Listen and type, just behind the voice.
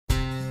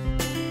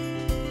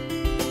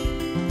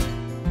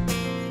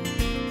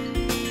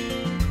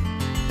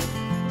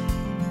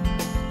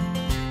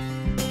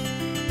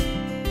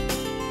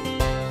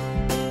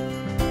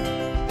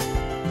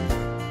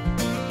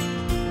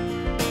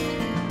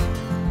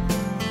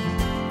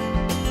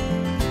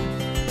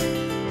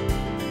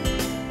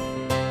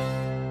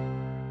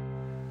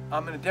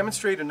I'm going to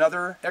demonstrate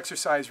another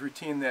exercise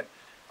routine that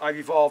I've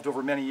evolved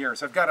over many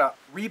years. I've got a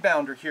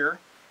rebounder here,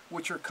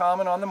 which are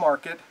common on the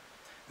market.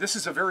 This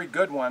is a very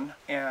good one,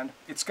 and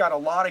it's got a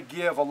lot of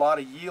give, a lot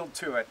of yield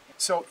to it.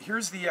 So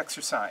here's the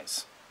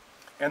exercise.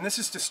 And this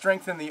is to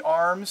strengthen the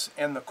arms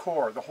and the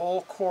core, the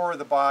whole core of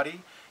the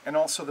body, and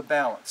also the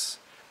balance.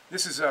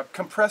 This is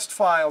compressed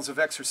files of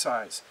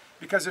exercise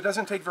because it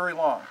doesn't take very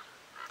long.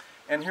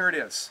 And here it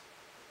is.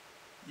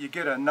 You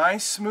get a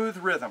nice smooth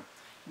rhythm.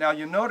 Now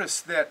you notice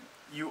that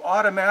you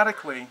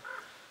automatically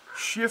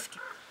shift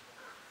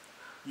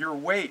your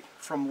weight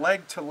from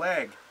leg to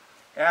leg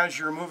as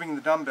you're moving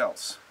the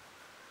dumbbells.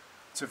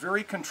 It's a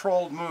very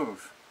controlled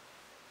move.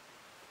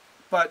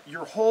 But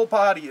your whole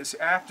body is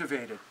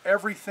activated.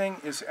 Everything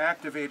is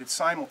activated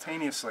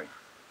simultaneously.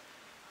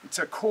 It's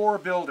a core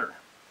builder.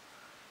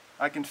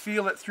 I can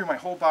feel it through my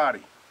whole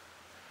body.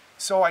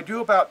 So I do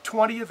about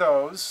 20 of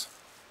those.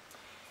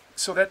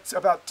 So that's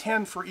about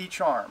 10 for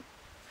each arm.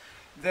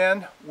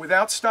 Then,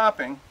 without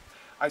stopping,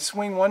 I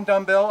swing one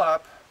dumbbell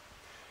up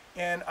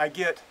and I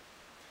get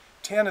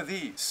 10 of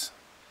these.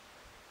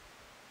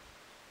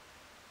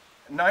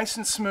 Nice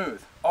and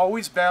smooth.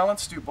 Always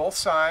balance, do both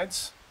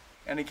sides.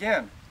 And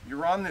again,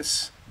 you're on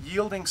this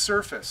yielding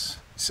surface,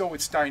 so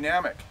it's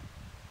dynamic.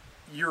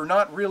 You're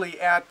not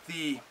really at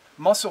the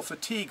muscle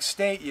fatigue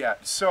state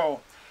yet,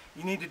 so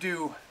you need to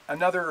do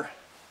another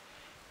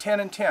 10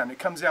 and 10. It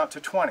comes out to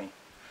 20.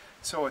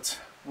 So it's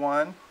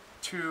 1,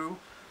 2,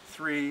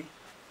 3,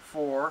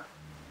 4,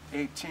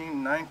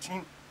 18,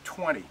 19,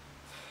 20.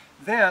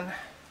 Then,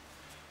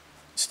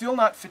 still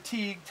not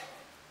fatigued,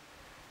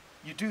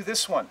 you do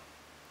this one.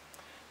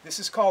 This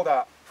is called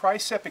a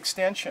tricep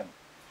extension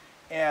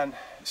and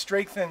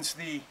strengthens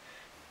the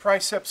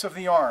triceps of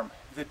the arm,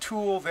 the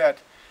tool that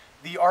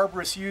the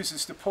arborist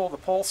uses to pull the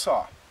pole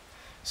saw.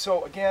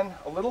 So again,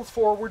 a little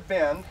forward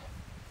bend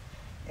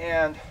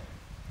and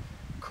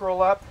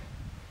curl up,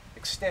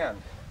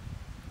 extend.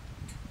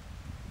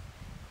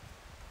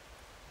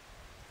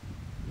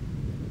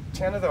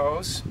 10 of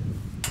those.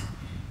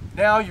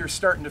 Now you're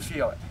starting to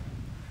feel it.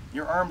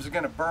 Your arms are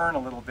going to burn a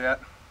little bit.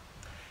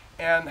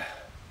 And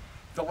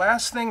the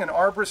last thing an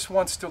arborist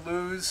wants to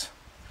lose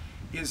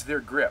is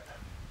their grip.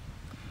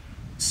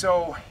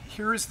 So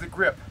here's the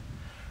grip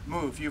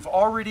move. You've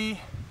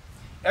already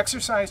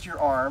exercised your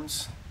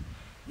arms.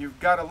 You've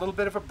got a little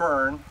bit of a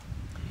burn.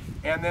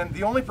 And then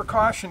the only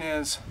precaution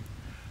is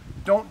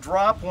don't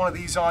drop one of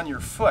these on your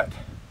foot.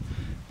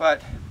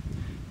 But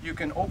you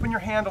can open your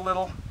hand a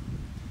little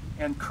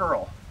and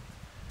curl.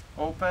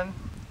 Open,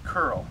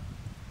 curl.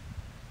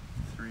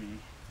 3,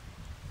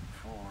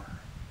 4.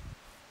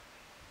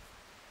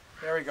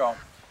 There we go.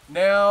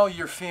 Now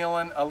you're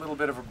feeling a little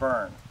bit of a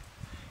burn.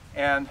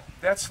 And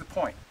that's the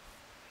point.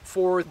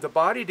 For the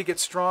body to get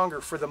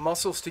stronger, for the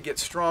muscles to get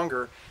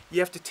stronger, you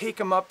have to take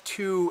them up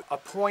to a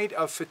point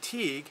of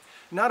fatigue,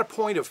 not a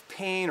point of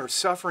pain or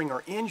suffering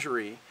or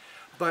injury,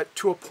 but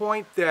to a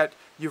point that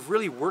you've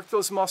really worked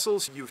those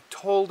muscles, you've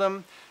told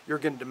them you're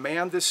going to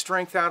demand this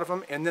strength out of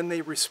them, and then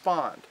they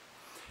respond.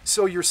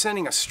 So you're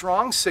sending a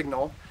strong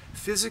signal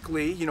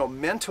physically,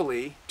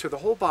 mentally, to the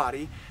whole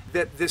body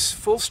that this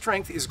full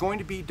strength is going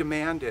to be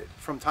demanded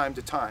from time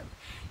to time.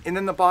 And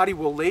then the body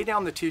will lay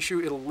down the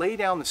tissue, it'll lay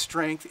down the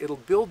strength, it'll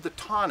build the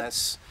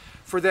tonus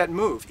for that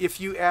move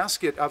if you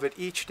ask it of it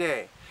each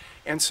day.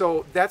 And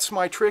so that's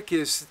my trick,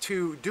 is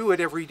to do it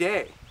every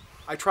day.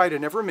 I try to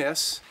never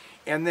miss,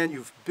 and then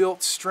you've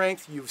built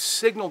strength, you've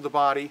signaled the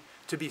body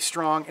to be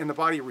strong, and the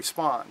body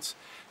responds.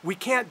 We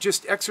can't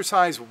just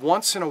exercise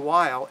once in a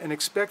while and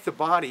expect the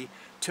body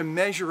to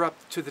measure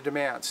up to the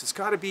demands. It's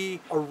got to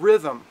be a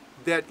rhythm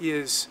that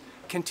is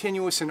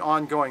continuous and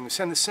ongoing. We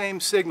send the same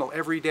signal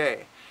every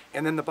day,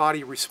 and then the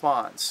body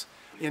responds.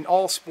 In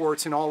all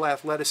sports, in all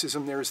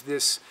athleticism, there's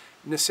this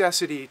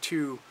necessity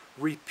to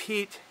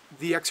repeat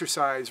the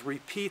exercise,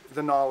 repeat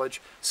the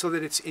knowledge, so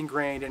that it's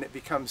ingrained and it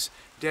becomes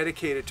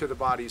dedicated to the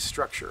body's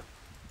structure.